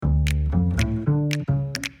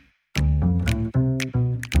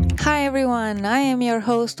everyone, I am your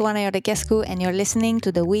host, Wana Yodekescu, and you're listening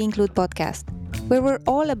to the We Include podcast, where we're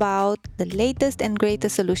all about the latest and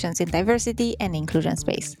greatest solutions in diversity and inclusion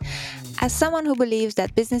space. As someone who believes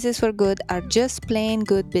that businesses for good are just plain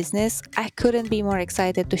good business, I couldn't be more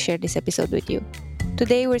excited to share this episode with you.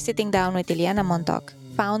 Today, we're sitting down with Iliana Montauk,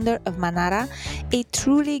 founder of Manara, a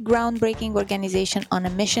truly groundbreaking organization on a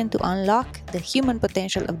mission to unlock the human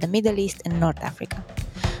potential of the Middle East and North Africa.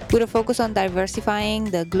 With a focus on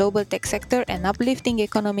diversifying the global tech sector and uplifting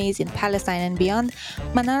economies in Palestine and beyond,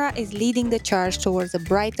 Manara is leading the charge towards a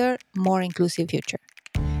brighter, more inclusive future.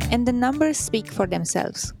 And the numbers speak for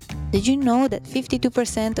themselves. Did you know that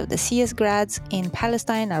 52% of the CS grads in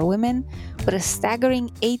Palestine are women, but a staggering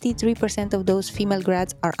 83% of those female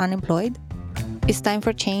grads are unemployed? It's time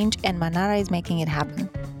for change, and Manara is making it happen.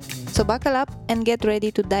 So buckle up and get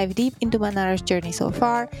ready to dive deep into Manara's journey so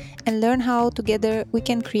far and learn how together we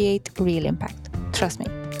can create real impact. Trust me,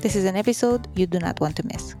 this is an episode you do not want to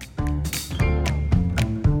miss.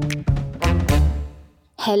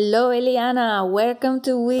 Hello, Iliana. Welcome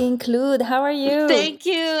to We Include. How are you? Thank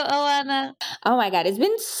you, Oana. Oh my God, it's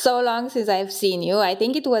been so long since I've seen you. I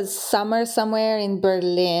think it was summer somewhere in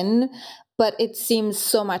Berlin, but it seems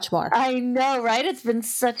so much more. I know, right? It's been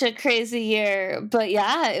such a crazy year. But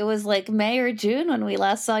yeah, it was like May or June when we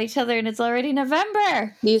last saw each other, and it's already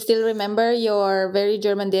November. Do you still remember your very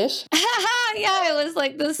German dish? Yeah, it was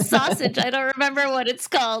like the sausage. I don't remember what it's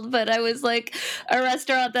called, but I was like a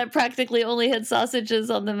restaurant that practically only had sausages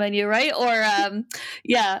on the menu, right? Or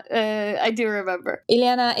I do remember.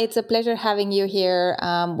 Iliana, it's a pleasure having you here.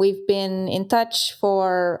 We've been in touch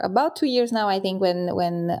for about 2 years now, I think,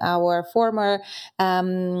 when our former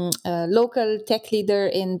local tech leader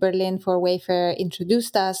in Berlin for Wayfair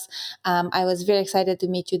introduced us. I was very excited to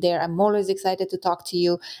meet you there. I'm always excited to talk to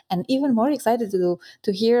you, and even more excited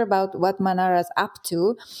to hear about what Manara's up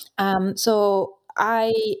to. So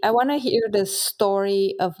I want to hear the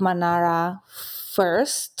story of Manara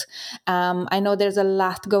first. I know there's a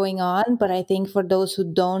lot going on, but I think for those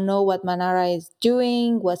who don't know what Manara is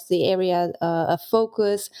doing, what's the area of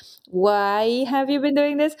focus, why have you been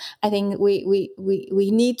doing this? I think we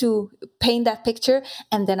need to paint that picture,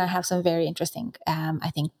 and then I have some very interesting,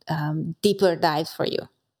 deeper dives for you.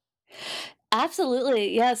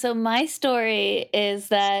 Absolutely. Yeah. So my story is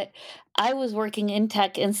that I was working in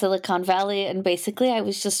tech in Silicon Valley, and basically I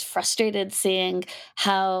was just frustrated seeing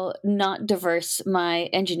how not diverse my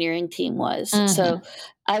engineering team was. So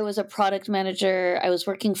I was a product manager. I was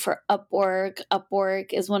working for Upwork.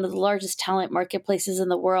 Upwork is one of the largest talent marketplaces in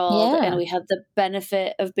the world. Yeah. And we had the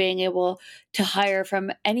benefit of being able to hire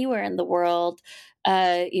from anywhere in the world.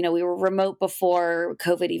 We were remote before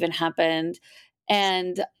COVID even happened.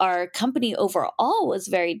 And our company overall was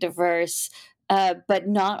very diverse, but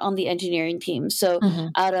not on the engineering team. So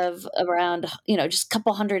out of around, just a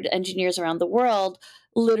couple hundred engineers around the world,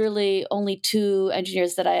 literally only 2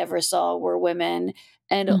 engineers that I ever saw were women,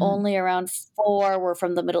 and only around 4 were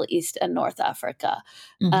from the Middle East and North Africa.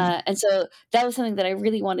 And so that was something that I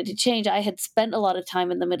really wanted to change. I had spent a lot of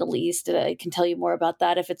time in the Middle East, and I can tell you more about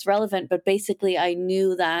that if it's relevant. But basically, I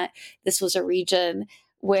knew that this was a region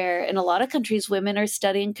where in a lot of countries, women are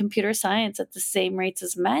studying computer science at the same rates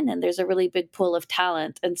as men, and there's a really big pool of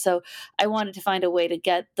talent. And so I wanted to find a way to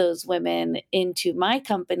get those women into my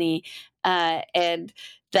company, and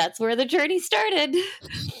that's where the journey started.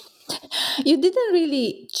 You didn't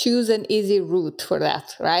really choose an easy route for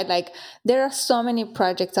that, right? Like there are so many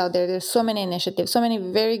projects out there. There's so many initiatives, so many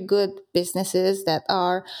very good businesses that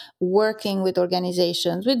are working with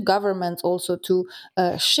organizations, with governments also to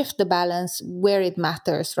shift the balance where it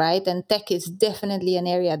matters, right? And tech is definitely an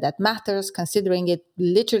area that matters, considering it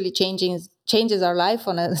literally changes our life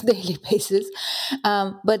on a daily basis.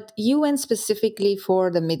 But you went specifically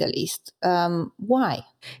for the Middle East. Why?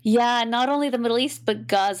 Yeah, not only the Middle East, but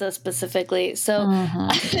Gaza specifically. So,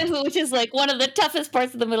 which is like one of the toughest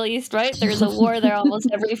parts of the Middle East, right? There's a war there almost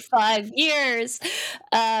every 5 years.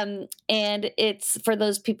 And it's, for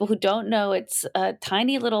those people who don't know, it's a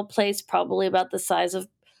tiny little place, probably about the size of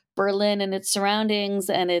Berlin and its surroundings.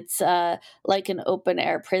 And it's like an open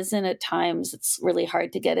air prison at times. It's really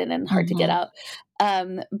hard to get in and hard to get out.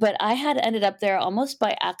 But I had ended up there almost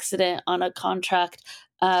by accident on a contract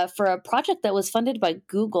for a project that was funded by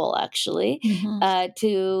Google, actually,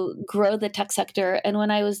 to grow the tech sector. And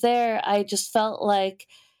when I was there, I just felt like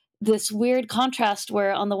this weird contrast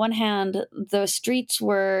where, on the one hand, the streets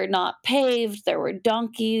were not paved, there were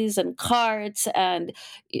donkeys and carts, and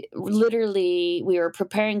literally we were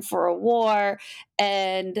preparing for a war.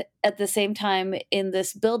 And at the same time, in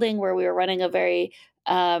this building where we were running a very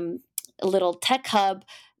little tech hub,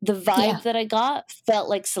 the Yeah. vibe that I got felt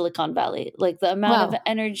like Silicon Valley, like the amount of Wow.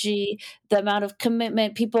 energy, the amount of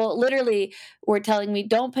commitment. People literally were telling me,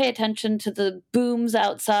 don't pay attention to the booms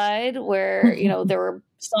outside where, there were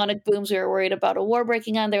sonic booms. We were worried about a war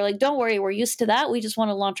breaking out. They're like, don't worry, we're used to that. We just want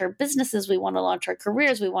to launch our businesses. We want to launch our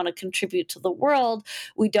careers. We want to contribute to the world.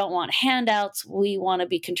 We don't want handouts. We want to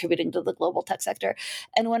be contributing to the global tech sector.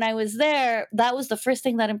 And when I was there, that was the first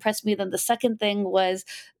thing that impressed me. Then the second thing was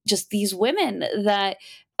just these women that,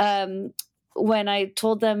 when I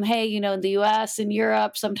told them, hey, in the US and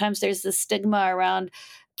Europe, sometimes there's this stigma around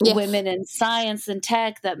Yes. women in science and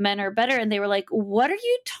tech that men are better. And they were like, what are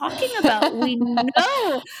you talking about? We know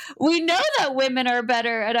that women are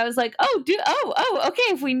better. And I was like, okay.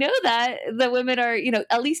 If we know that the women are,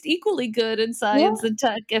 at least equally good in Yeah. science and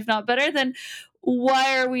tech, if not better, then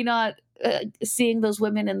why are we not seeing those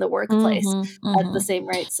women in the workplace Mm-hmm. at the Mm-hmm. same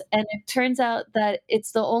rates? And it turns out that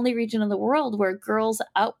it's the only region in the world where girls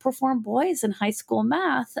outperform boys in high school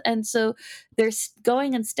math. And so they're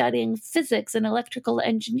going and studying physics and electrical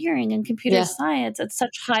engineering and computer Yeah. science at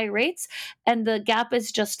such high rates. And the gap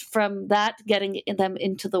is just from that getting them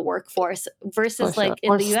into the workforce For versus sure. like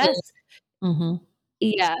in Or the stay. US. Mm-hmm.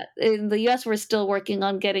 Yeah, in the US, we're still working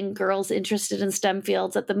on getting girls interested in STEM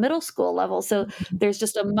fields at the middle school level. So there's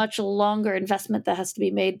just a much longer investment that has to be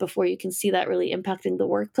made before you can see that really impacting the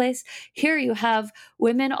workplace. Here you have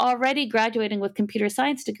women already graduating with computer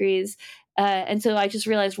science degrees. And so I just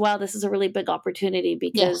realized, wow, this is a really big opportunity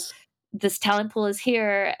because Yes. this talent pool is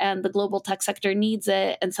here and the global tech sector needs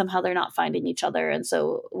it. And somehow they're not finding each other. And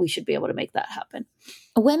so we should be able to make that happen.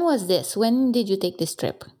 When was this? When did you take this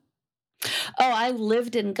trip? Oh, I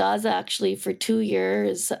lived in Gaza actually for 2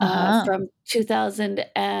 years, Uh-huh. from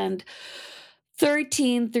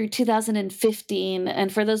 2013 through 2015,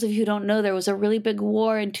 and for those of you who don't know, there was a really big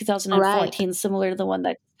war in Right. 2014 similar to the one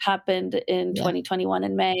that happened in Yeah. 2021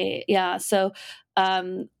 in May. Yeah, so,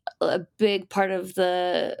 a big part of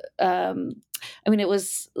I mean, it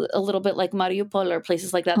was a little bit like Mariupol or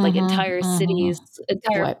places like that, like Mm-hmm. entire Mm-hmm. cities,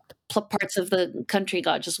 entire Wiped. parts of the country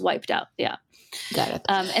got just wiped out, yeah. Got it.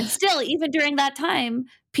 And still, even during that time,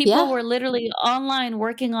 people Yeah. were literally online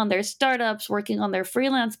working on their startups, working on their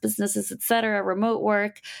freelance businesses, et cetera, remote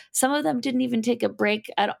work. Some of them didn't even take a break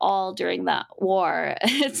at all during that war.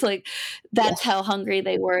 It's like that's Yes. how hungry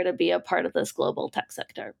they were to be a part of this global tech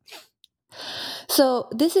sector. So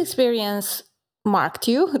this experience marked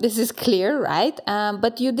you. This is clear, right?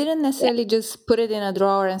 But you didn't Yeah. necessarily just put it in a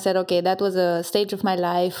drawer and said, "Okay, that was a stage of my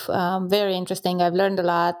life. Very interesting. I've learned a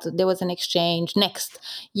lot. There was an exchange. Next."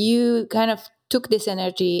 You kind of took this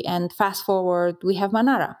energy and fast forward. We have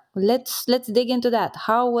Manara. Let's dig into that.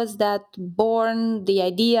 How was that born? The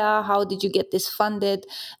idea? How did you get this funded?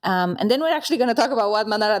 And then we're actually going to talk about what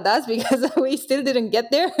Manara does because we still didn't get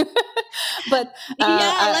there. But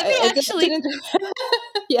Yeah, let me it's an actually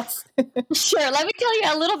yes. Sure. Let me tell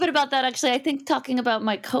you a little bit about that. Actually, I think talking about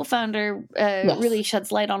my co-founder Yes. really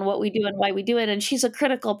sheds light on what we do and why we do it. And she's a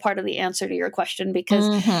critical part of the answer to your question because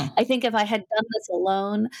Mm-hmm. I think if I had done this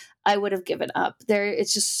alone, I would have given up.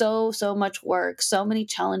 It's just so much work, so many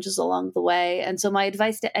challenges along the way. And so my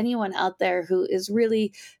advice to anyone out there who is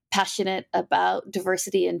really passionate about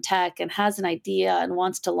diversity in tech and has an idea and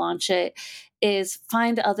wants to launch it is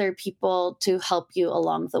find other people to help you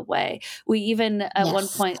along the way. We even at one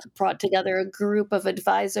Yes. point brought together a group of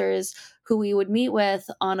advisors who we would meet with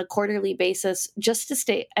on a quarterly basis just to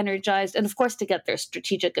stay energized and, of course, to get their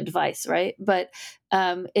strategic advice, right? But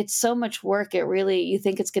it's so much work. You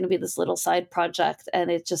think it's going to be this little side project,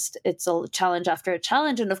 and it's a challenge after a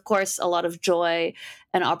challenge. And, of course, a lot of joy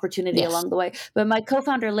and opportunity Yes. along the way. But my co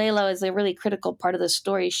founder, Layla, is a really critical part of the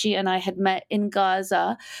story. She and I had met in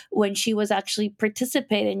Gaza when she was actually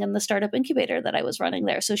participating in the startup incubator that I was running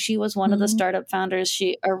there. So she was one of the Mm-hmm. startup founders.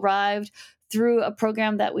 She arrived through a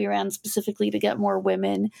program that we ran specifically to get more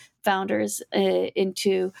women founders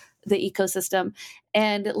into the ecosystem.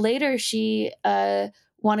 And later she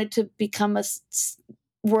wanted to become a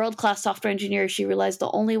world-class software engineer. She realized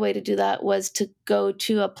the only way to do that was to go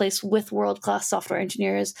to a place with world-class software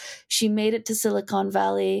engineers. She made it to Silicon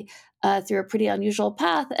Valley through a pretty unusual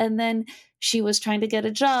path. And then she was trying to get a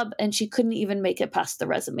job and she couldn't even make it past the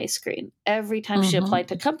resume screen. Every time she applied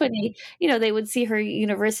to Mm-hmm. company, they would see her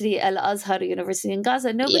university, Al Azhar University in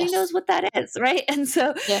Gaza. Nobody Yes. knows what that is, right? And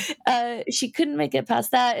so Yeah. she couldn't make it past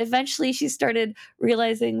that. Eventually, she started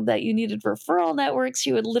realizing that you needed referral networks.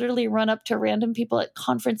 She would literally run up to random people at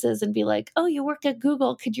conferences and be like, "Oh, you work at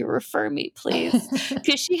Google. Could you refer me, please?"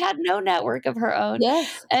 Because she had no network of her own.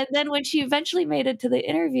 Yes. And then when she eventually made it to the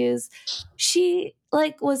interviews, she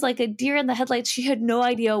like was like a deer in the headlights. She had no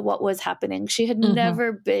idea what was happening. She had Mm-hmm.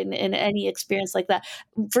 never been in any experience like that.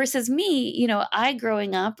 Versus me, I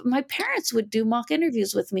growing up, my parents would do mock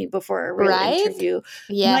interviews with me before a real Right? interview.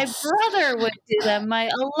 My Yes. brother would do them. My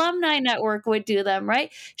alumni network would do them,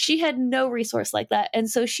 right? She had no resource like that. And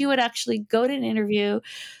so she would actually go to an interview,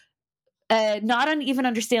 even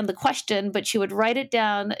understand the question, but she would write it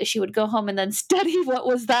down. She would go home and then study what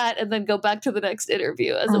was that, and then go back to the next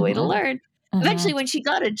interview as a way to Mm-hmm. learn. Mm-hmm. Eventually, when she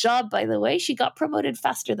got a job, by the way, she got promoted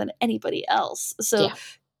faster than anybody else. So Yeah.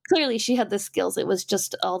 clearly she had the skills. It was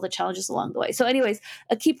just all the challenges along the way. So, anyways,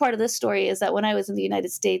 a key part of this story is that when I was in the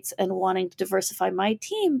United States and wanting to diversify my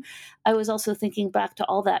team, I was also thinking back to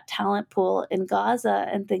all that talent pool in Gaza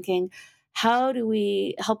and thinking, how do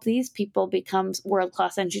we help these people become world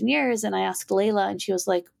class engineers? And I asked Layla, and she was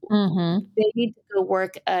like, Mm-hmm. they need to go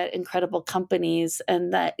work at incredible companies.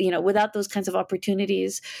 And that, without those kinds of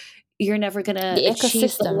opportunities, you're never going to The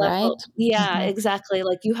achieve the ecosystem, right? level. Yeah, Mm-hmm. exactly.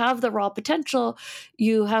 Like you have the raw potential,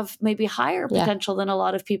 you have maybe higher Yeah. potential than a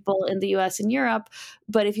lot of people in the US and Europe.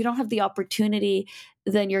 But if you don't have the opportunity,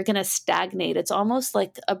 then you're going to stagnate. It's almost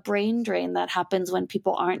like a brain drain that happens when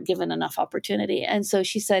people aren't given enough opportunity. And so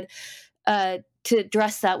she said, to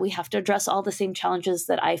address that, we have to address all the same challenges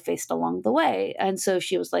that I faced along the way. And so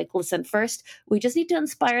she was like, listen, first, we just need to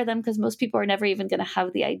inspire them because most people are never even going to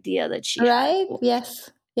have the idea that she had. Right? Yes.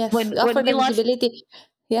 Yes. When Offer we the launched, visibility.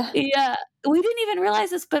 Yeah. yeah, we didn't even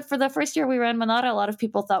realize this, but for the first year we ran Manara, a lot of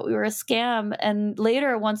people thought we were a scam. And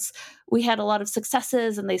later, once we had a lot of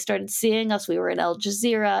successes and they started seeing us, we were in Al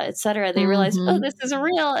Jazeera, et cetera, they realized, oh, Mm-hmm. this is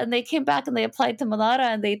real. And they came back and they applied to Manara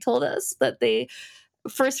and they told us that they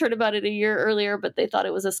first heard about it a year earlier, but they thought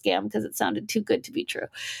it was a scam because it sounded too good to be true.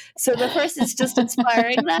 So the first is just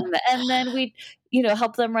inspiring them, and then we,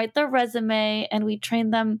 help them write their resume, and we train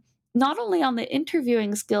them not only on the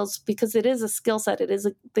interviewing skills because it is a skill set, it is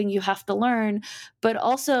a thing you have to learn, but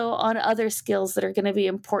also on other skills that are going to be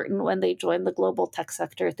important when they join the global tech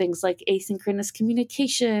sector. Things like asynchronous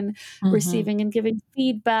communication, Mm-hmm. receiving and giving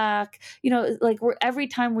feedback. Like every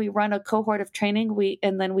time we run a cohort of training, we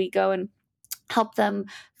go and help them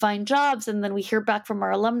find jobs, and then we hear back from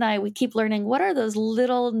our alumni. We keep learning what are those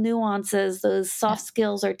little nuances, those Yeah. soft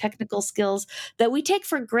skills or technical skills that we take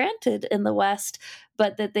for granted in the West,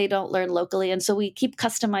 but that they don't learn locally. And so we keep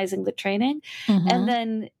customizing the training, and Mm-hmm.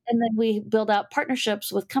 then we build out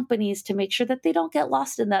partnerships with companies to make sure that they don't get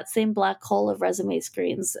lost in that same black hole of resume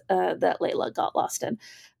screens that Layla got lost in.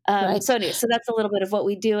 Right. So anyway, so that's a little bit of what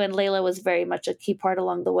we do, and Layla was very much a key part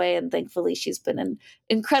along the way, and thankfully she's been an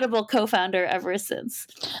incredible co-founder ever since.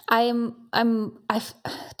 I'm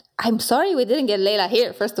sorry we didn't get Leila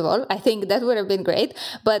here. First of all, I think that would have been great,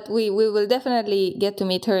 but we will definitely get to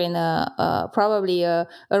meet her in probably a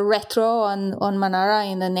retro on Manara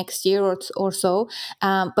in the next year or so.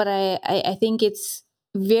 But I think it's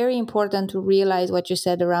very important to realize what you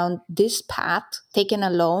said around this path taken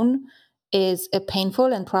alone is a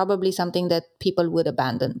painful and probably something that people would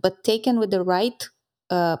abandon, but taken with the right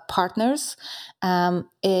partners,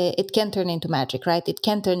 it can turn into magic, right? It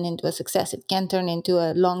can turn into a success. It can turn into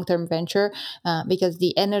a long-term venture because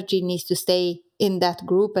the energy needs to stay in that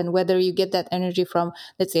group. And whether you get that energy from,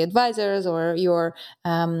 let's say, advisors or you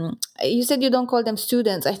said you don't call them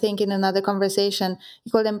students. I think in another conversation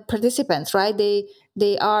you call them participants, right?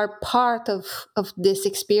 They are part of this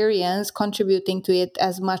experience, contributing to it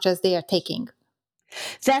as much as they are taking.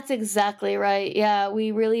 That's exactly right. Yeah,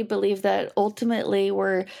 we really believe that ultimately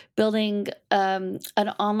we're building an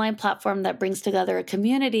online platform that brings together a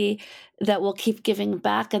community that will keep giving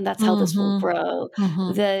back, and that's how this will Mm-hmm. grow.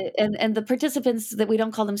 Mm-hmm. And the participants, that we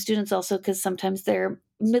don't call them students also because sometimes they're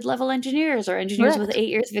mid-level engineers or engineers with Correct. 8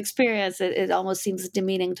 years of experience. It almost seems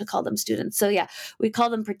demeaning to call them students. So yeah, we call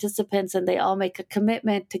them participants, and they all make a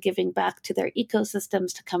commitment to giving back to their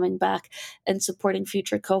ecosystems, to coming back and supporting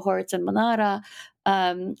future cohorts in Manara.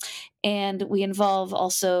 Um, and we involve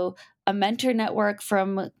also a mentor network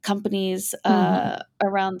from companies Mm-hmm.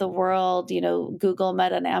 around the world. Google,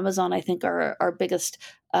 Meta, and Amazon, I think, are our biggest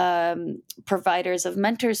providers of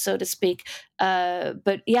mentors, so to speak.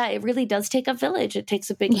 But yeah, it really does take a village. It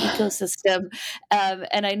takes a big ecosystem.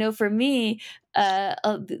 And I know for me,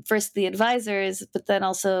 first the advisors, but then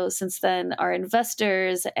also since then our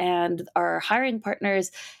investors and our hiring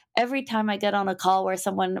partners. Every time I get on a call where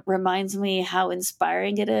someone reminds me how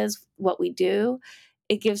inspiring it is what we do,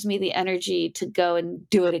 it gives me the energy to go and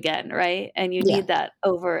do it again, right? And you Yeah. need that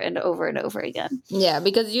over and over and over again. Yeah,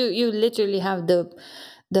 because you literally have the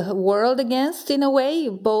world against, in a way,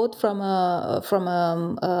 both from a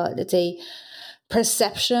let's say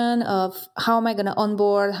perception of how am I going to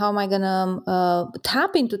onboard, how am I going to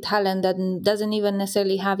tap into talent that doesn't even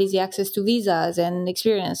necessarily have easy access to visas and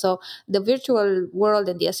experience. So the virtual world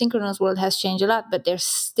and the asynchronous world has changed a lot, but there's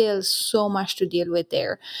still so much to deal with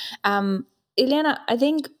there. Iliana, I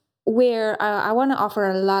think where I want to offer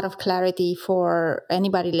a lot of clarity for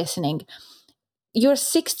anybody listening, your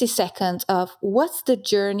 60 seconds of what's the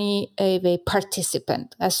journey of a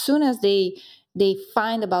participant as soon as they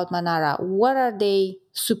find about Manara, what are they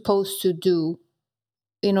supposed to do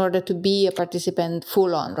in order to be a participant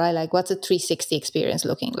full on, right? Like what's a 360 experience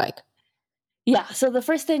looking like? Yeah, so the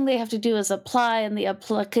first thing they have to do is apply, and the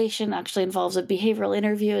application actually involves a behavioral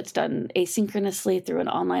interview. It's done asynchronously through an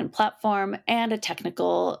online platform and a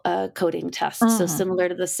technical coding test. So Mm-hmm. similar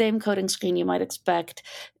to the same coding screen you might expect,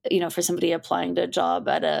 for somebody applying to a job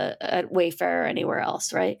at Wayfair or anywhere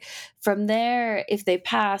else, right? From there, if they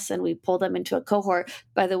pass and we pull them into a cohort,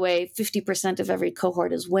 by the way, 50% of every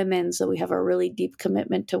cohort is women, so we have a really deep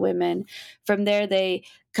commitment to women. From there, they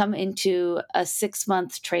come into a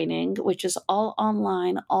 6-month training, which is all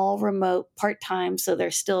online, all remote, part time. So they're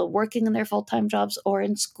still working in their full time jobs or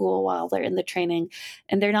in school while they're in the training.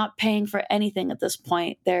 And they're not paying for anything at this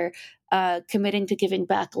point. They're committing to giving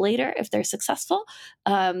back later if they're successful,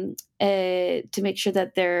 to make sure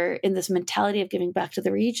that they're in this mentality of giving back to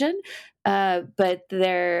the region. But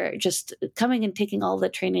they're just coming and taking all the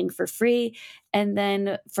training for free. And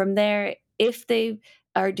then from there, if they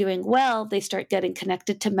are doing well, they start getting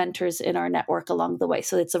connected to mentors in our network along the way.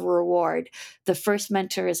 So it's a reward. The first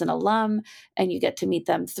mentor is an alum, and you get to meet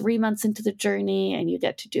them 3 months into the journey, and you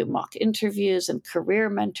get to do mock interviews and career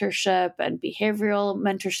mentorship and behavioral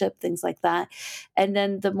mentorship, things like that. And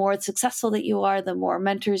then the more successful that you are, the more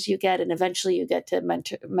mentors you get, and eventually you get to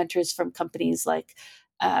mentors from companies like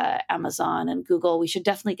Amazon and Google. We should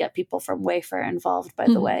definitely get people from Wayfair involved, by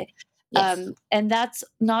the Mm-hmm. way. Yes. And that's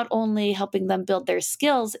not only helping them build their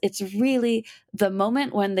skills, it's really the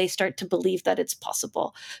moment when they start to believe that it's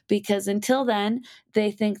possible. Because until then,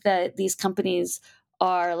 they think that these companies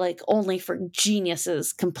are like only for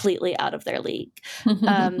geniuses completely out of their league.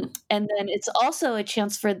 And then it's also a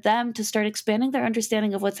chance for them to start expanding their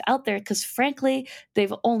understanding of what's out there, because frankly,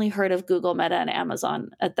 they've only heard of Google, Meta, and Amazon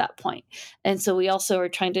at that point. And so we also are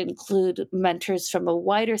trying to include mentors from a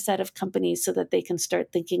wider set of companies so that they can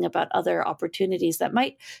start thinking about other opportunities that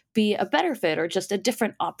might be a better fit or just a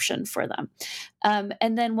different option for them.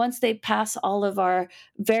 And then once they pass all of our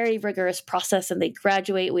very rigorous process and they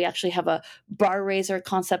graduate, we actually have a bar raiser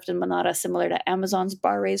concept in Manara, similar to Amazon's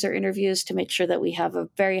bar raiser interviews, to make sure that we have a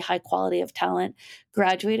very high quality of talent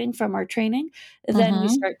graduating from our training. Then we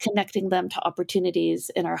Mm-hmm. start connecting them to opportunities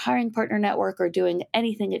in our hiring partner network or doing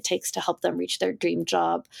anything it takes to help them reach their dream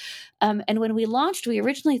job. And when we launched, we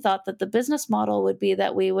originally thought that the business model would be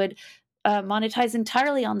that we would monetize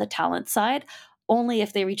entirely on the talent side. Only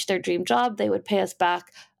if they reach their dream job, they would pay us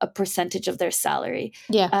back a percentage of their salary,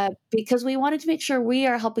 Yeah. because we wanted to make sure we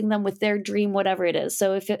are helping them with their dream, whatever it is.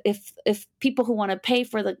 So if people who want to pay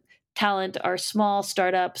for the talent are small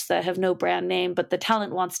startups that have no brand name, but the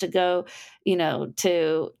talent wants to go,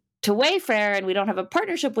 to Wayfair, and we don't have a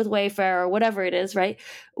partnership with Wayfair or whatever it is, right?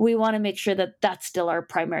 We want to make sure that that's still our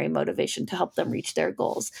primary motivation to help them reach their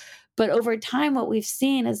goals. But over time, what we've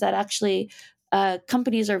seen is that actually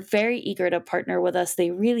companies are very eager to partner with us. They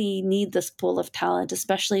really need this pool of talent,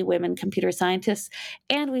 especially women computer scientists.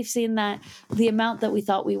 And we've seen that the amount that we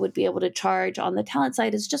thought we would be able to charge on the talent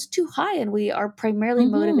side is just too high. And we are primarily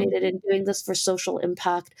Mm-hmm. motivated in doing this for social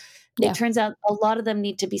impact. It Yeah. turns out a lot of them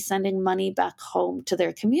need to be sending money back home to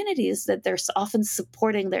their communities, that they're often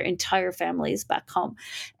supporting their entire families back home.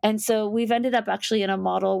 And so we've ended up actually in a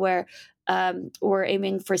model where we're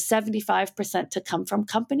aiming for 75% to come from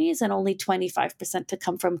companies and only 25% to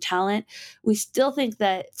come from talent. We still think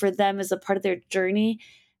that for them, as a part of their journey,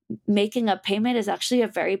 making a payment is actually a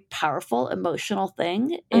very powerful emotional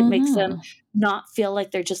thing. It makes them Mm-hmm. not feel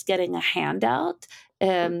like they're just getting a handout.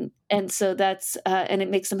 And so and it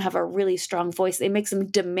makes them have a really strong voice. It makes them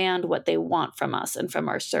demand what they want from us and from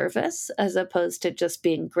our service, as opposed to just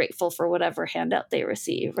being grateful for whatever handout they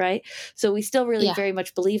receive, right? So we still really Yeah. very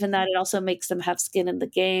much believe in that. It also makes them have skin in the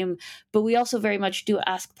game. But we also very much do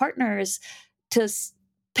ask partners to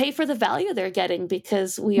pay for the value they're getting,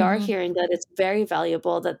 because we are Mm-hmm. hearing that it's very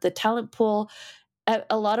valuable, that the talent pool,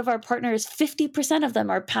 a lot of our partners, 50% of them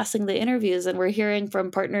are passing the interviews. And we're hearing from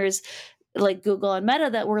partners like Google and Meta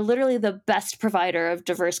that we're literally the best provider of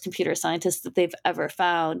diverse computer scientists that they've ever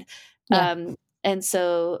found. Yeah. And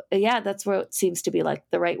so, yeah, that's where it seems to be like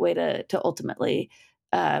the right way to ultimately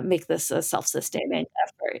make this a self-sustaining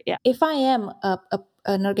effort. Yeah. If I am a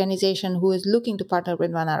an organization who is looking to partner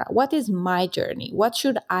with Manara, what is my journey? What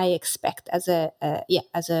should I expect as a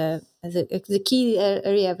key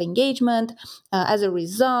area of engagement, as a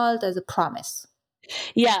result, as a promise?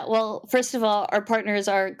 Yeah, well, first of all, our partners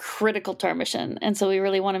are critical to our mission. And so we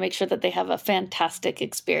really want to make sure that they have a fantastic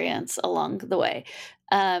experience along the way.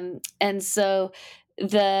 And so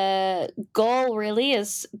the goal really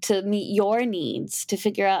is to meet your needs, to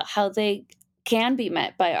figure out how they can be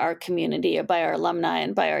met by our community or by our alumni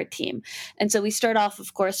and by our team. And so we start off,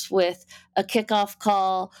 of course, with a kickoff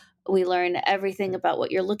call. We learn everything about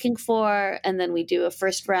what you're looking for, and then we do a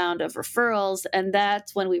first round of referrals. And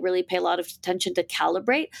that's when we really pay a lot of attention to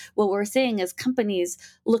calibrate. What we're seeing is companies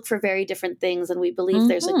look for very different things, and we believe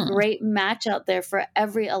there's a Mm-hmm. great match out there for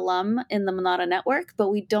every alum in the Manara network, but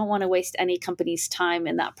we don't want to waste any company's time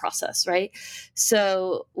in that process, right?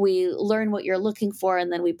 So we learn what you're looking for,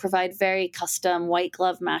 and then we provide very custom white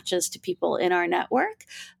glove matches to people in our network.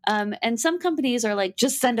 And some companies are like,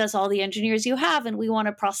 just send us all the engineers you have and we want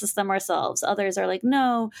to process them ourselves. Others are like,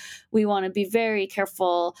 no, we want to be very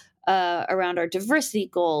careful around our diversity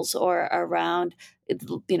goals or around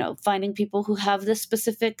finding people who have this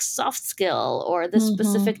specific soft skill or this Mm-hmm.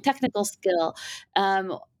 specific technical skill.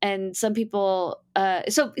 And some people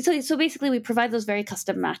so basically we provide those very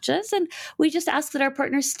custom matches, and we just ask that our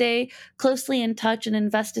partners stay closely in touch and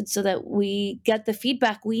invested so that we get the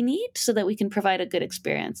feedback we need so that we can provide a good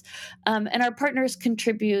experience. And our partners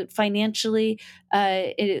contribute financially.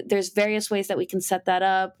 There's various ways that we can set that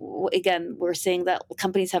up. Again, we're seeing that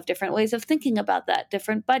companies have different ways of thinking about that,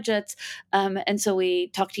 different budgets. And so we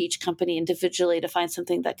talk to each company individually to find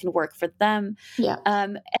something that can work for them. Yeah.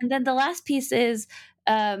 And then the last piece is,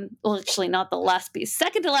 well, actually, not the last piece.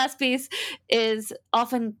 Second to last piece is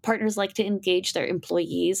often partners like to engage their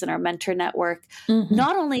employees in our mentor network, Mm-hmm.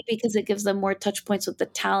 not only because it gives them more touch points with the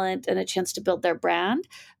talent and a chance to build their brand.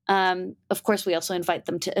 Of course, we also invite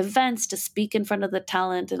them to events to speak in front of the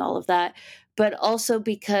talent and all of that, but also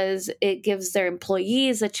because it gives their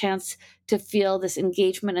employees a chance to feel this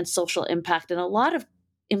engagement and social impact. And a lot of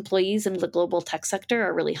employees in the global tech sector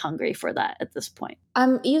are really hungry for that at this point.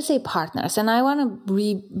 You say partners, and I want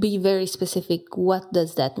to be very specific. What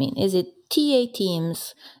does that mean? Is it TA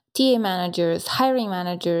teams, TA managers, hiring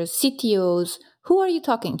managers, CTOs? Who are you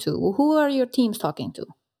talking to? Who are your teams talking to?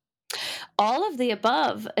 All of the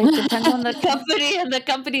above. It depends on the company and the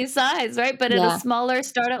company size, right? But at a Yeah. smaller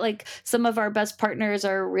startup, like some of our best partners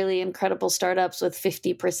are really incredible startups with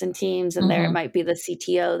 50-person teams, and there it Mm-hmm. might be the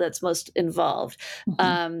CTO that's most involved.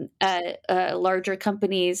 Mm-hmm. At larger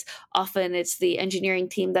companies, often it's the engineering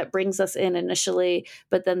team that brings us in initially,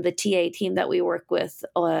 but then the TA team that we work with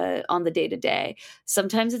on the day to day.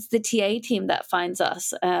 Sometimes it's the TA team that finds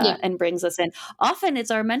us Yeah. and brings us in. Often it's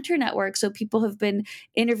our mentor network. So people have been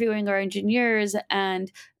interviewing our engineers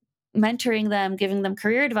and mentoring them, giving them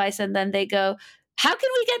career advice, and then they go, how can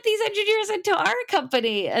we get these engineers into our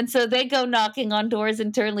company? And so they go knocking on doors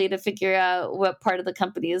internally to figure out what part of the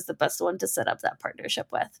company is the best one to set up that partnership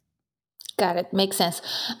with. Got it. Makes sense.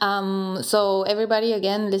 So everybody,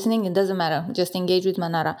 again, listening, it doesn't matter. Just engage with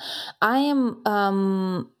Manara. I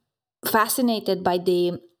am fascinated by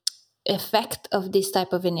the effect of this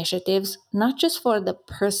type of initiatives, not just for the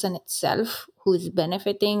person itself who is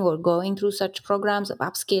benefiting or going through such programs of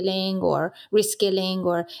upskilling or reskilling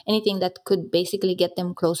or anything that could basically get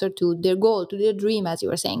them closer to their goal, to their dream, as you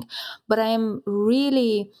were saying. But I am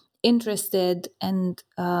really interested and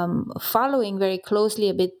following very closely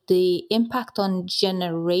a bit the impact on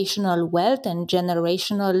generational wealth and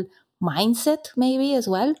generational mindset maybe as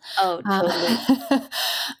well. Oh, uh, totally.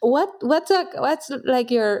 what's like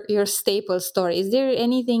your staple story? Is there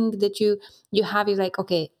anything that you have, you like,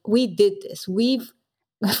 okay, we did this, we've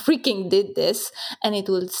freaking did this, and it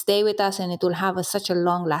will stay with us and it will have such a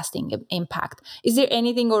long lasting impact? Is there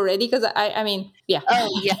anything already? Because I mean, yeah. Oh,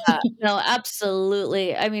 yeah. No,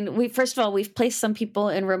 absolutely. I mean, first of all, we've placed some people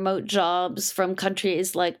in remote jobs from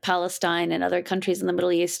countries like Palestine and other countries in the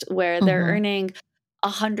Middle East where they're Hmm. earning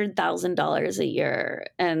 $100,000 a year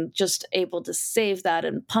and just able to save that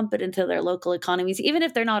and pump it into their local economies. Even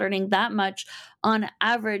if they're not earning that much, on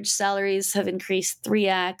average, salaries have increased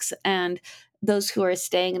 3x. And those who are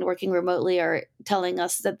staying and working remotely are telling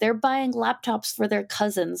us that they're buying laptops for their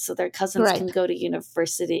cousins so their cousins can Right. go to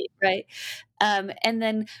university, right? And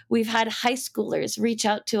then we've had high schoolers reach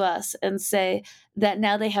out to us and say that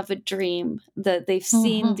now they have a dream, that they've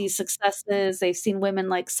seen Mm-hmm. these successes. They've seen women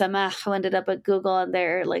like Samah who ended up at Google, and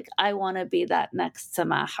they're like, I want to be that next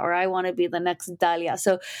Samah, or I want to be the next Dalia.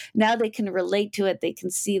 So now they can relate to it. They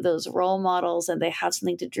can see those role models and they have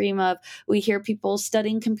something to dream of. We hear people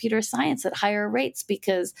studying computer science at higher rates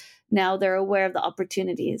because now they're aware of the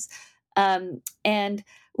opportunities. And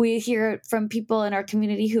we hear from people in our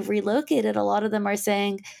community who've relocated. A lot of them are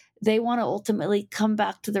saying they want to ultimately come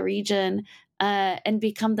back to the region and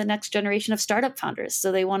become the next generation of startup founders.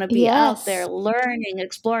 So they want to be out there Yes. learning,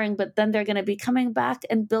 exploring, but then they're going to be coming back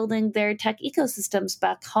and building their tech ecosystems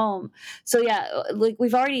back home. So yeah, like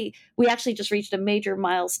we actually just reached a major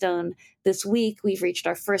milestone this week. We've reached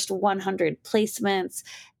our first 100 placements.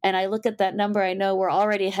 And I look at that number, I know we're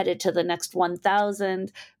already headed to the next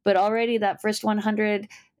 1,000, but already that first 100,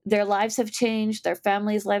 their lives have changed, their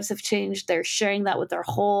families' lives have changed. They're sharing that with their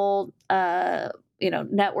whole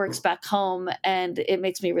networks back home, and it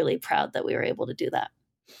makes me really proud that we were able to do that.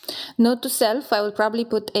 Note to self: I will probably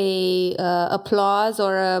put a applause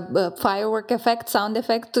or a firework effect, sound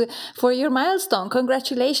effect for your milestone.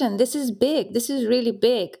 Congratulations! This is big. This is really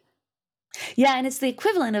big. Yeah, and it's the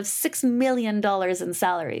equivalent of $6 million in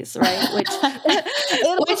salaries, right? Which,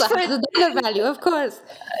 It which also for has a dollar value, of course.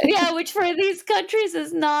 yeah, which for these countries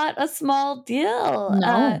is not a small deal.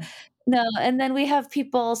 No. No, and then we have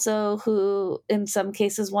people also who, in some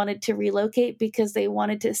cases, wanted to relocate because they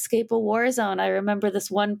wanted to escape a war zone. I remember this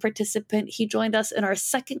one participant, he joined us in our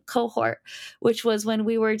second cohort, which was when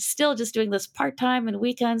we were still just doing this part-time and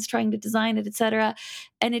weekends, trying to design it, etc.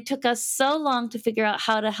 And it took us so long to figure out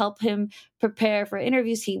how to help him prepare for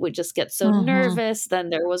interviews. He would just get so Mm-hmm. nervous. Then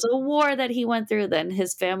there was a war that he went through. Then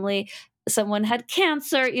his family, someone had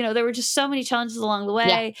cancer. There were just so many challenges along the Yeah.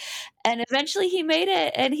 way. And eventually he made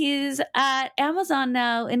it, and he's at Amazon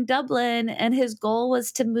now in Dublin. And his goal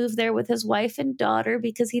was to move there with his wife and daughter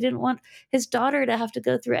because he didn't want his daughter to have to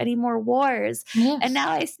go through any more wars. And Yes. now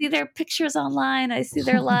I see their pictures online, I see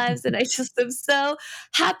their lives, and I just am so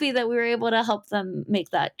happy that we were able to help them make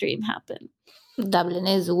that dream happen. Dublin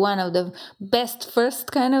is one of the best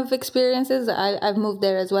first kind of experiences. I've moved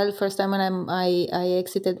there as well. First time when I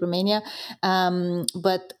exited Romania,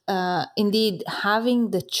 but indeed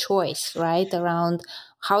having the choice right around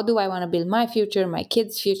how do I want to build my future, my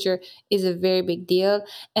kids' future is a very big deal.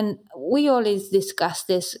 And we always discuss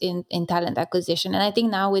this in talent acquisition. And I think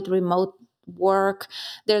now with remote work,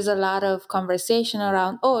 there's a lot of conversation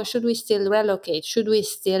around, oh, should we still relocate? Should we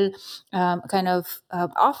still kind of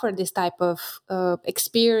offer this type of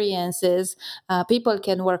experiences? People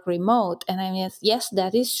can work remote. And I mean, yes,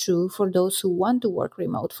 that is true for those who want to work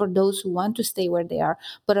remote, for those who want to stay where they are.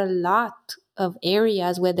 But a lot of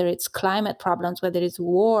areas, whether it's climate problems, whether it's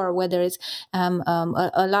war, whether it's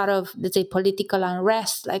a lot of, let's say, political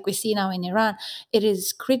unrest, like we see now in Iran, it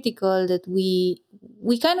is critical that we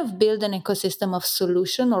kind of build an ecosystem of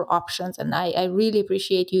solution or options. And I really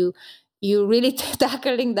appreciate you really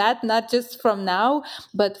tackling that, not just from now,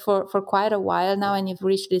 but for quite a while now, and you've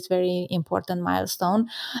reached this very important milestone.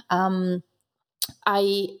 Um,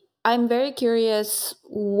 I I'm very curious.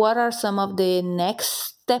 What are some of the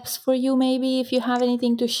next steps for you? Maybe if you have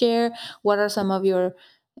anything to share, what are some of your,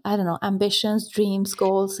 I don't know, ambitions, dreams,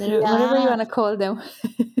 goals, whatever you Yeah. want to call them?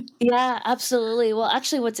 Yeah, absolutely. Well,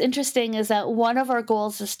 actually, what's interesting is that one of our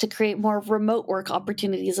goals is to create more remote work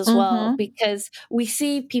opportunities as well, Mm-hmm. because we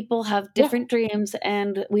see people have Yeah. different dreams,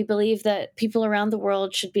 and we believe that people around the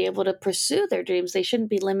world should be able to pursue their dreams. They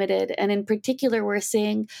shouldn't be limited. And in particular, we're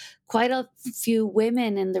seeing quite a few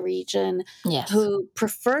women in the region Yes. who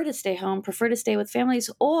prefer to stay home, prefer to stay with families,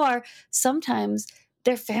 or sometimes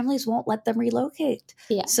their families won't let them relocate.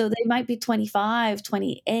 Yeah. So they might be 25,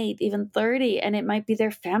 28, even 30, and it might be their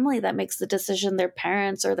family that makes the decision, their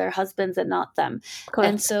parents or their husbands, and not them. And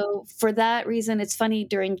Correct. so for that reason, it's funny,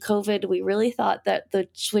 during COVID, we really thought that the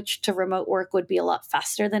switch to remote work would be a lot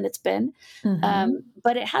faster than it's been. Mm-hmm.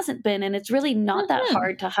 But it hasn't been, and it's really not that Mm-hmm.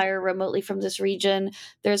 hard to hire remotely from this region.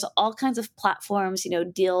 There's all kinds of platforms,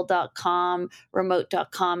 deal.com,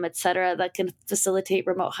 remote.com, et cetera, that can facilitate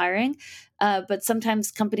remote hiring. But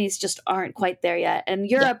sometimes companies just aren't quite there yet. And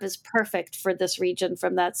Yeah. Europe is perfect for this region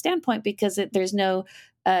from that standpoint because there's no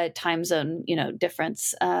time zone,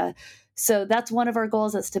 difference. So that's one of our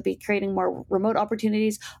goals, is to be creating more remote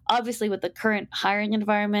opportunities. Obviously, with the current hiring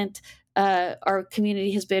environment, our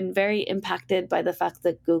community has been very impacted by the fact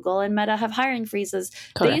that Google and Meta have hiring freezes.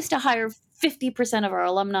 They used Correct. to hire 50% of our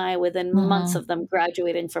alumni within months Mm-hmm. of them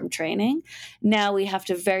graduating from training. Now we have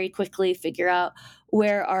to very quickly figure out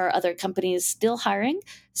where are other companies still hiring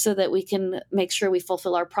so that we can make sure we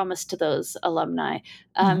fulfill our promise to those alumni.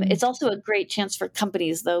 Mm-hmm. It's also a great chance for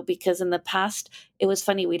companies, though, because in the past, it was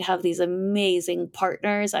funny. We'd have these amazing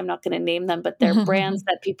partners. I'm not going to name them, but they're brands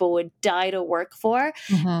that people would die to work for.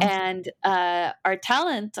 Mm-hmm. And our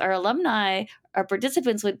talent, our alumni, our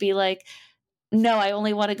participants would be like, no, I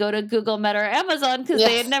only want to go to Google, Meta, or Amazon because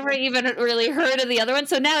they had Yes. never even really heard of the other one.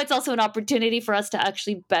 So now it's also an opportunity for us to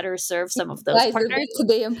actually better serve some of those Right, the partners.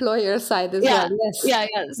 day-to-day employer side as well. Yeah. Yes.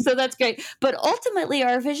 Yeah. So that's great. But ultimately,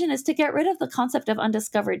 our vision is to get rid of the concept of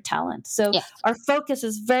undiscovered talent. So Yes. our focus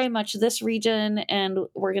is very much this region, and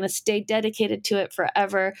we're going to stay dedicated to it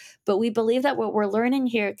forever. But we believe that what we're learning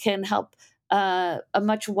here can help a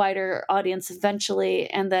much wider audience eventually,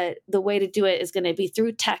 and that the way to do it is going to be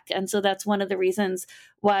through tech. And so that's one of the reasons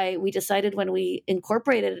why we decided when we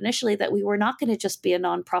incorporated initially that we were not going to just be a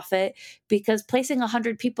nonprofit, because placing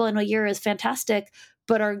 100 people in a year is fantastic,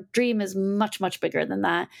 but our dream is much, much bigger than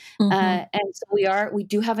that. Mm-hmm. And so we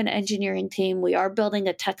do have an engineering team. We are building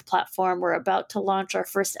a tech platform. We're about to launch our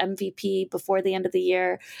first MVP before the end of the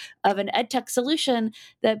year of an edtech solution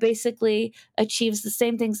that basically achieves the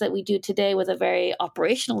same things that we do today with a very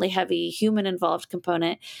operationally heavy human involved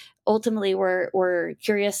component. Ultimately, we're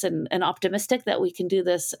curious and optimistic that we can do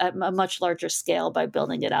this at a much larger scale by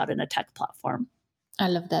building it out in a tech platform. I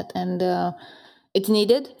love that. And it's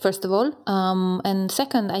needed, first of all. And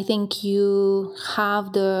second, I think you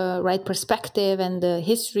have the right perspective and the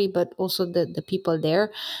history, but also the people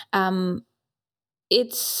there.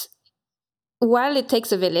 It's While it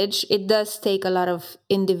takes a village, it does take a lot of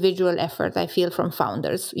individual effort, I feel, from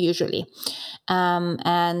founders usually.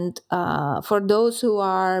 And for those who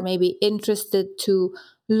are maybe interested to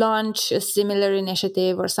launch a similar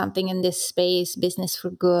initiative or something in this space, business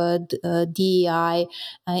for good, DEI,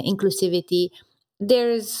 inclusivity,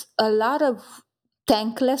 there's a lot of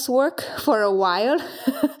thankless work for a while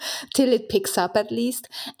till it picks up at least.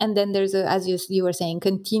 And then there's as you were saying,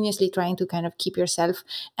 continuously trying to kind of keep yourself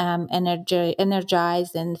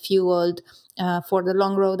energized and fueled for the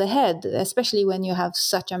long road ahead, especially when you have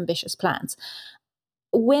such ambitious plans.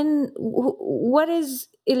 What is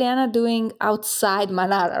Iliana doing outside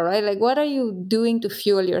Manara, right? Like, what are you doing to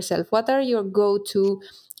fuel yourself? What are your go-to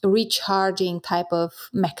recharging type of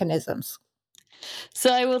mechanisms?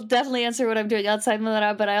 So I will definitely answer what I'm doing outside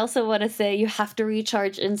Manara, but I also want to say you have to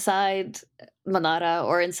recharge inside Manara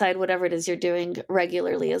or inside whatever it is you're doing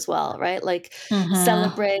regularly as well, right? Like Mm-hmm.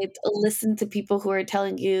 celebrate, listen to people who are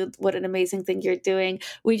telling you what an amazing thing you're doing.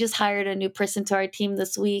 We just hired a new person to our team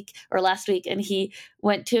this week or last week, and he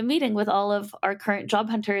went to a meeting with all of our current job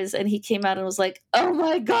hunters, and he came out and was like, "Oh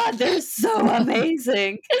my God, they're so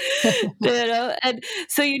amazing." And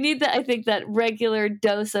so you need that, I think, that regular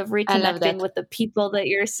dose of I love reconnecting that. with the people that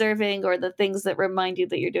you're serving or the things that remind you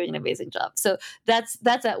that you're doing an amazing job. So that's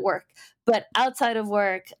at work. But outside of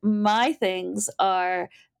work, my things are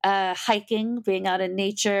hiking, being out in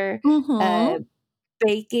nature, uh, Mm-hmm.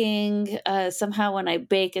 baking. Somehow when I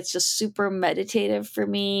bake, it's just super meditative for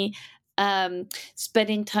me.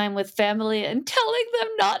 Spending time with family and telling them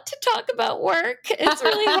not to talk about work. It's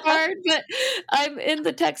really hard, but I'm in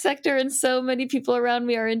the tech sector and so many people around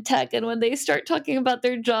me are in tech. And when they start talking about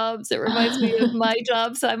their jobs, it reminds me of my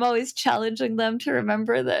job. So I'm always challenging them to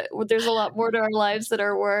remember that there's a lot more to our lives than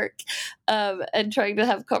our work, and trying to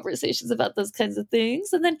have conversations about those kinds of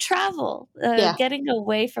things. And then travel, Yeah, getting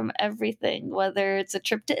away from everything, whether it's a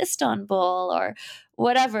trip to Istanbul or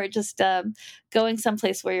whatever, just going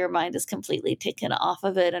someplace where your mind is completely taken off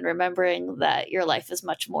of it and remembering that your life is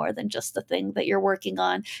much more than just the thing that you're working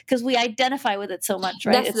on, because we identify with it so much,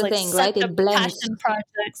 right? that's It's the like thing, such right? a It blends. passion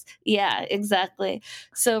project. Yeah, exactly.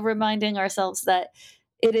 So reminding ourselves that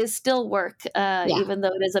it is still work, Yeah, even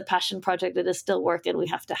though it is a passion project, it is still work, and we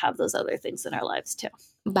have to have those other things in our lives too.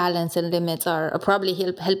 balance and limits are probably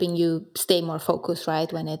helping you stay more focused,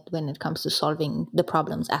 right? When it comes to solving the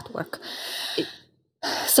problems at work.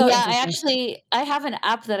 So Yeah, I interesting. actually I have an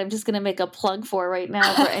app that I'm just gonna make a plug for right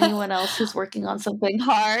now for anyone else who's working on something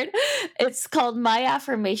hard. It's called My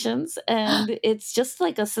Affirmations, and it's just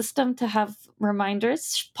like a system to have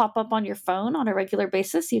reminders pop up on your phone on a regular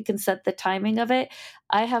basis. You can set the timing of it.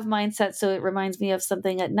 I have mine set so it reminds me of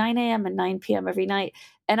something at 9 a.m. and 9 p.m. every night.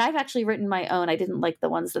 And I've actually written my own. I didn't like the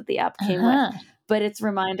ones that the app came with, Uh-huh. but it's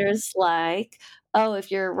reminders like, oh, if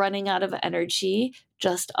you're running out of energy,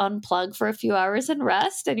 just unplug for a few hours and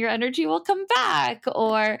rest and your energy will come back.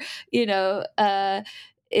 Or,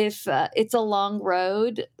 if it's a long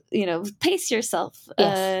road, pace yourself.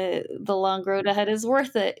 Yes. The long road ahead is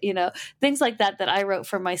worth it. Things like that I wrote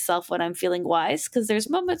for myself when I'm feeling wise, because there's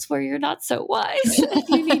moments where you're not so wise and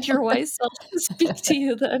you need your wise self to speak to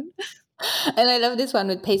you then. And I love this one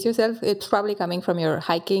with pace yourself. It's probably coming from your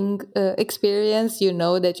hiking experience. You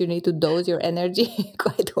know that you need to dose your energy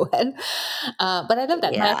quite well. But I love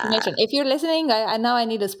that. My Yeah. affirmation. If you're listening, I now I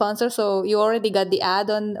need a sponsor. So you already got the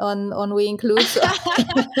ad on We Include. So.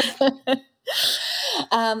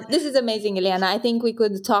 This is amazing, Iliana. I think we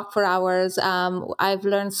could talk for hours. I've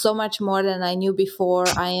learned so much more than I knew before.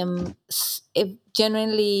 I am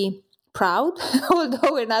genuinely proud,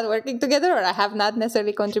 although we're not working together, or I have not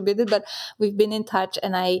necessarily contributed, but we've been in touch,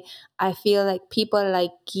 and I feel like people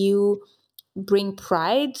like you bring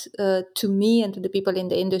pride to me and to the people in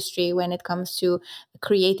the industry when it comes to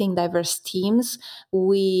creating diverse teams.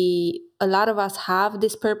 A lot of us have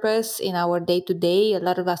this purpose in our day to day. A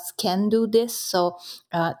lot of us can do this. So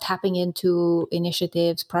tapping into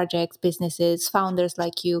initiatives, projects, businesses, founders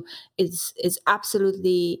like you is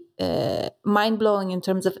absolutely mind blowing in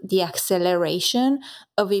terms of the acceleration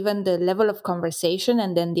of even the level of conversation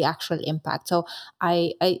and then the actual impact. So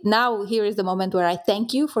I now here is the moment where I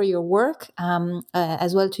thank you for your work,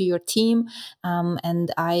 as well to your team,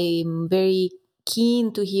 and I'm very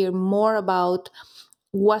keen to hear more about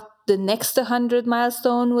what the next 100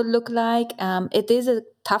 milestone will look like. It is a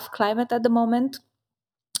tough climate at the moment,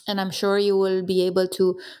 and I'm sure you will be able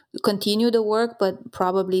to continue the work, but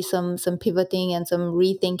probably some pivoting and some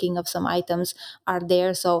rethinking of some items are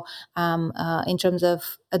there. So in terms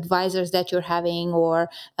of advisors that you're having, or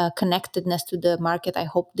connectedness to the market, I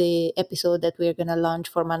hope the episode that we're going to launch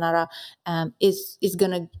for Manara is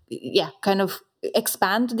going to kind of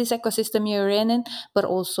expand this ecosystem you're in, but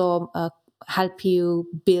also help you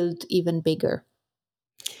build even bigger.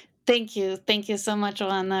 Thank you. Thank you so much,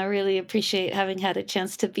 Juan. I really appreciate having had a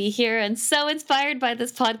chance to be here, and so inspired by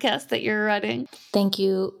this podcast that you're running. Thank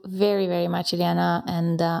you very, very much, Iliana.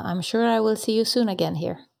 And I'm sure I will see you soon again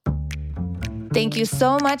here. Thank you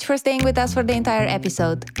so much for staying with us for the entire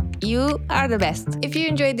episode. You are the best. If you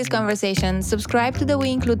enjoyed this conversation, subscribe to the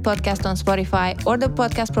We Include podcast on Spotify or the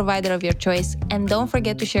podcast provider of your choice, and don't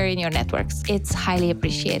forget to share in your networks. It's highly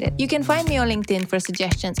appreciated. You can find me on LinkedIn for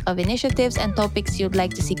suggestions of initiatives and topics you'd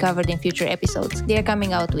like to see covered in future episodes. They are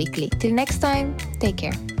coming out weekly. Till next time, take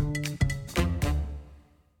care.